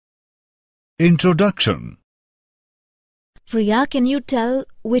Introduction. Priya, can you tell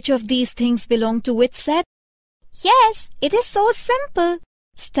which of these things belong to which set? Yes, it is so simple.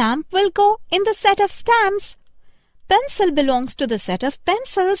 Stamp will go in the set of stamps. Pencil belongs to the set of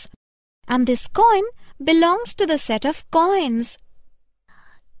pencils. And this coin belongs to the set of coins.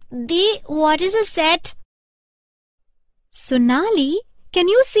 What is a set? Sonali, can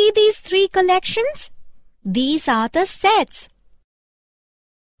you see these three collections? These are the sets.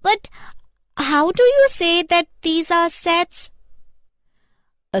 But how do you say that these are sets?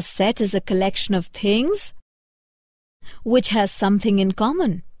 A set is a collection of things which has something in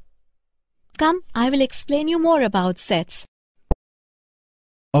common. Come, I will explain you more about sets.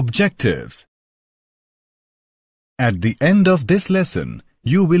 Objectives. At the end of this lesson,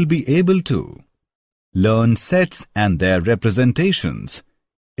 you will be able to learn sets and their representations,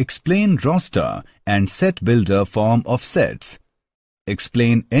 explain roster and set builder form of sets,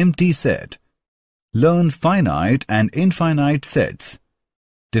 explain empty set, learn finite and infinite sets,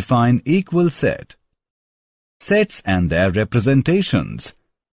 define equal set, sets and their representations.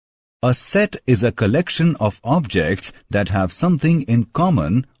 A set is a collection of objects that have something in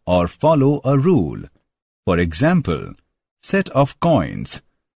common or follow a rule. For example, set of coins,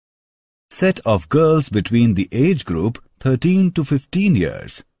 set of girls between the age group 13 to 15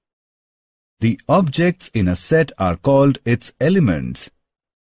 years. The objects in a set are called its elements.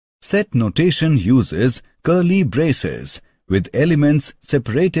 Set notation uses curly braces with elements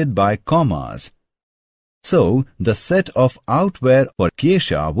separated by commas. So, the set of outwear for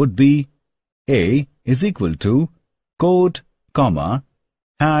Kesha would be A is equal to coat, comma,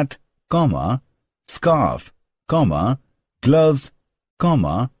 hat, comma, scarf, comma, gloves,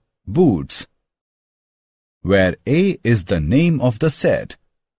 comma, boots. Where A is the name of the set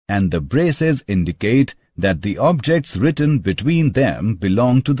and the braces indicate that the objects written between them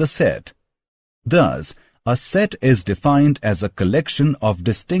belong to the set. Thus, a set is defined as a collection of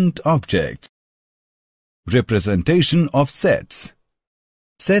distinct objects. Representation of sets.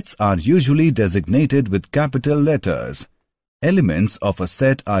 Sets are usually designated with capital letters. Elements of a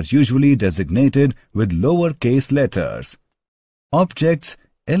set are usually designated with lowercase letters. Objects,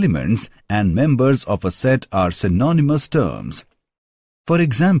 elements, and members of a set are synonymous terms. For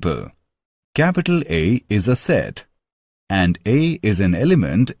example, capital A is a set, and A is an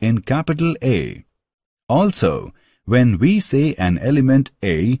element in capital A. Also, when we say an element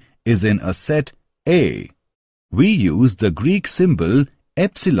A is in a set A, we use the Greek symbol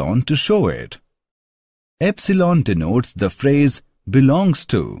epsilon to show it. Epsilon denotes the phrase belongs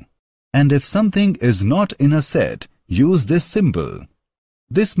to, and if something is not in a set, use this symbol.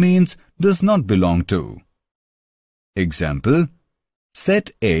 This means does not belong to. Example,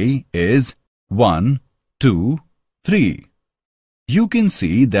 set A is 1, 2, 3. You can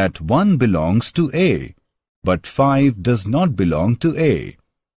see that 1 belongs to A, but 5 does not belong to A.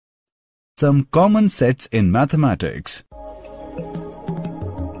 Some common sets in mathematics.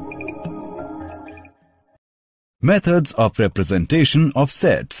 Methods of representation of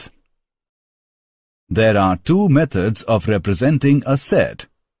sets. There are two methods of representing a set: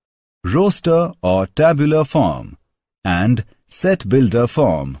 roster or tabular form and set builder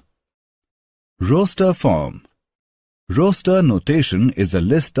form. Roster form. Roster notation is a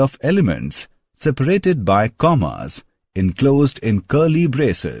list of elements separated by commas enclosed in curly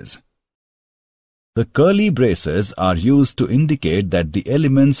braces. The curly braces are used to indicate that the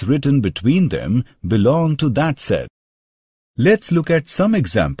elements written between them belong to that set. Let's look at some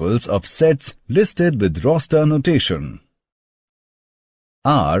examples of sets listed with roster notation.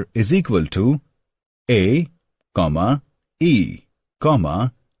 R is equal to A, E,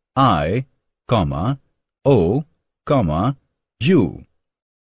 I, O, U.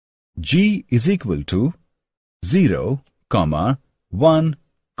 G is equal to 0, 1,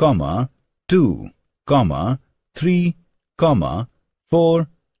 2, 3, 4,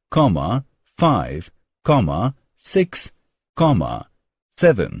 5, 6,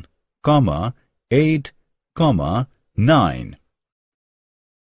 7, 8, 9.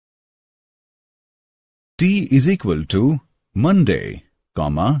 T is equal to Monday,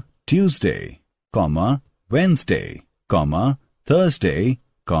 Tuesday, Wednesday, Thursday,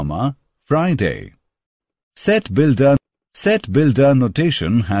 Friday. Set builder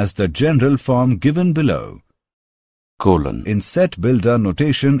notation has the general form given below. Colon. In set builder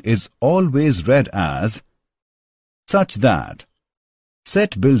notation is always read as such that.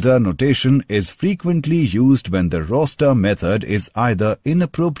 Set builder notation is frequently used when the roster method is either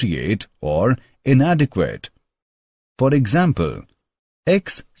inappropriate or inadequate. For example,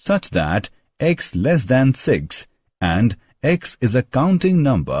 x such that x less than 6 and x is a counting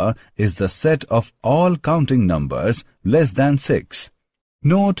number is the set of all counting numbers less than 6.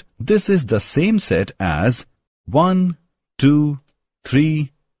 Note, this is the same set as 1, 2,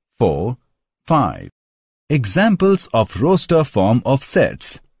 3, 4, 5. Examples of roster form of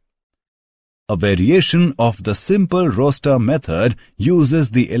sets. A variation of the simple roster method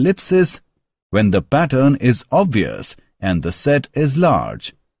uses the ellipsis when the pattern is obvious and the set is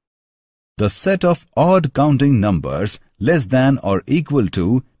large. The set of odd counting numbers less than or equal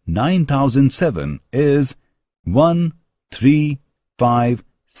to 9007 is 1, 3, 5,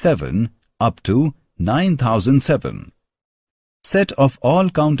 7 up to 9007. Set of all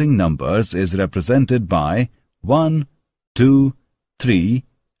counting numbers is represented by 1, 2, 3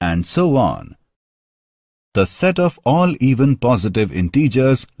 and so on. The set of all even positive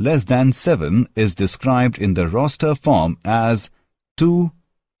integers less than 7 is described in the roster form as 2,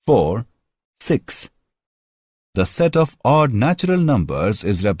 4, 6. The set of odd natural numbers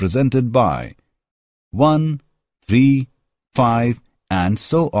is represented by 1, 3, 5 and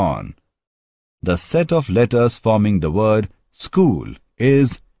so on. The set of letters forming the word school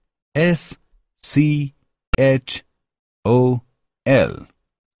is S, C, H, O, L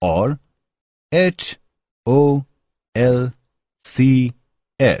or H, O, L, C,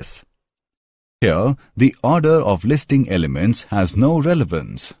 S. Here, the order of listing elements has no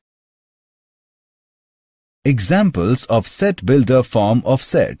relevance. Examples of set builder form of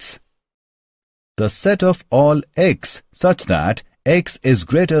sets. The set of all x such that x is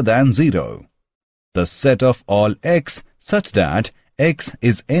greater than 0. The set of all x such that x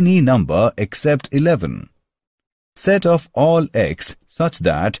is any number except 11. Set of all x such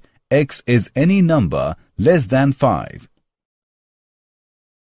that x is any number less than 5.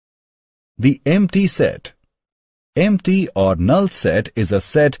 The empty set. Empty or null set is a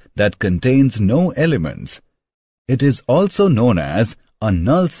set that contains no elements. It is also known as a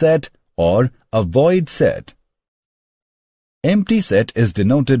null set or a void set. Empty set is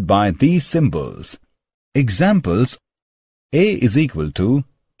denoted by these symbols. Examples: A is equal to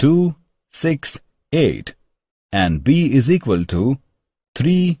 2, 6, 8 and B is equal to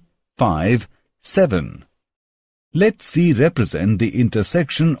 3, 5, 7. Let C represent the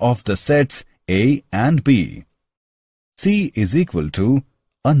intersection of the sets A and B. C is equal to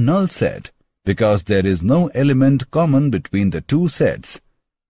a null set because there is no element common between the two sets.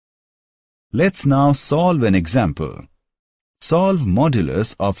 Let's now solve an example. Solve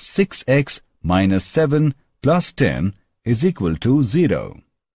modulus of 6x minus 7 plus 10 is equal to 0.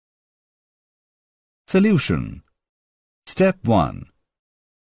 Solution. Step 1.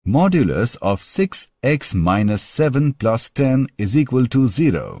 Modulus of 6x minus 7 plus 10 is equal to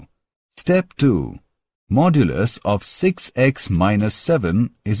 0. Step 2. Modulus of 6x minus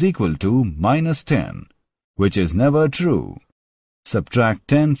 7 is equal to minus 10, which is never true. Subtract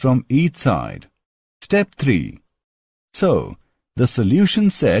 10 from each side. Step 3. So, the solution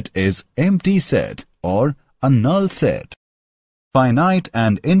set is empty set or a null set. Finite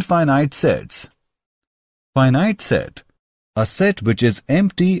and infinite sets. Finite set. A set which is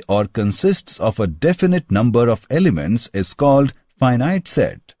empty or consists of a definite number of elements is called finite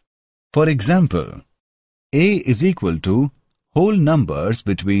set. For example, A is equal to whole numbers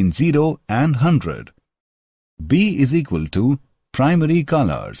between 0 and 100. B is equal to primary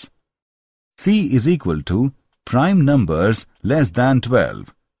colors. C is equal to prime numbers less than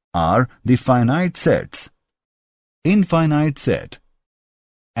 12 are the finite sets. Infinite set.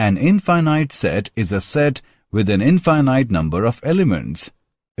 An infinite set is a set with an infinite number of elements.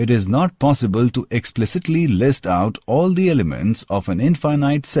 It is not possible to explicitly list out all the elements of an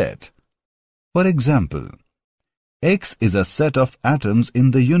infinite set. For example, X is a set of atoms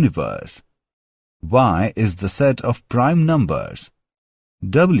in the universe. Y is the set of prime numbers.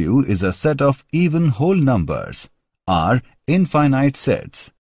 W is a set of even whole numbers, are infinite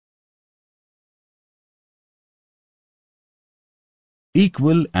sets.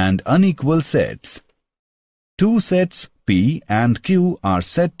 Equal and unequal sets. Two sets P and Q are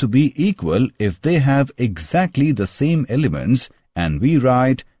said to be equal if they have exactly the same elements and we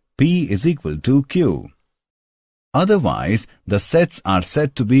write P is equal to Q. Otherwise, the sets are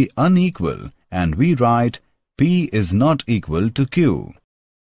said to be unequal and we write P is not equal to Q.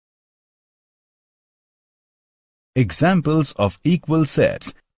 Examples of equal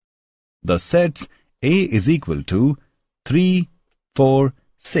sets. The sets A is equal to 3, 4,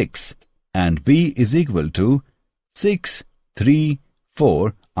 6 and B is equal to 6, 3,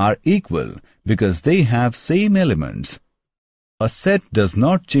 4 are equal because they have same elements. A set does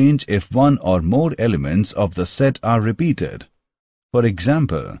not change if one or more elements of the set are repeated. For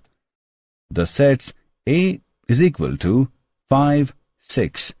example, the sets A is equal to 5,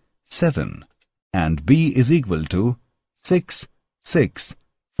 6, 7 and B is equal to 6, 6,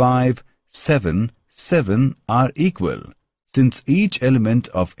 5, 7, 7 are equal, since each element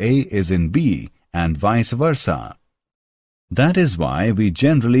of A is in B and vice versa. That is why we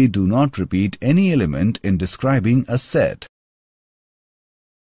generally do not repeat any element in describing a set.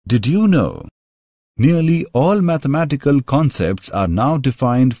 Did you know? Nearly all mathematical concepts are now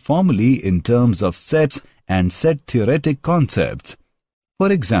defined formally in terms of sets and set-theoretic concepts.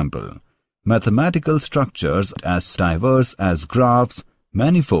 For example, mathematical structures as diverse as graphs,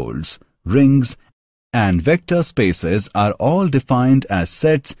 manifolds, rings, and vector spaces are all defined as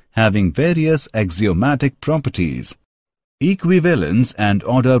sets having various axiomatic properties. Equivalence and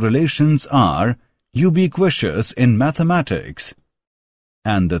order relations are ubiquitous in mathematics,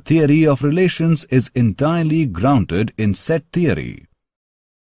 and the theory of relations is entirely grounded in set theory.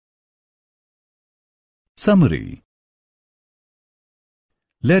 Summary.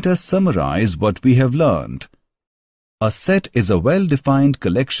 Let us summarize what we have learned. A set is a well-defined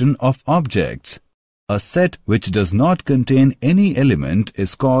collection of objects. A set which does not contain any element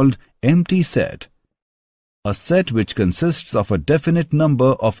is called empty set. A set which consists of a definite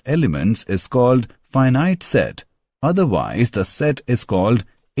number of elements is called finite set. Otherwise, the set is called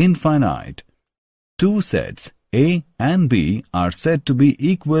infinite. Two sets, A and B, are said to be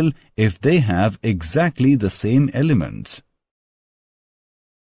equal if they have exactly the same elements.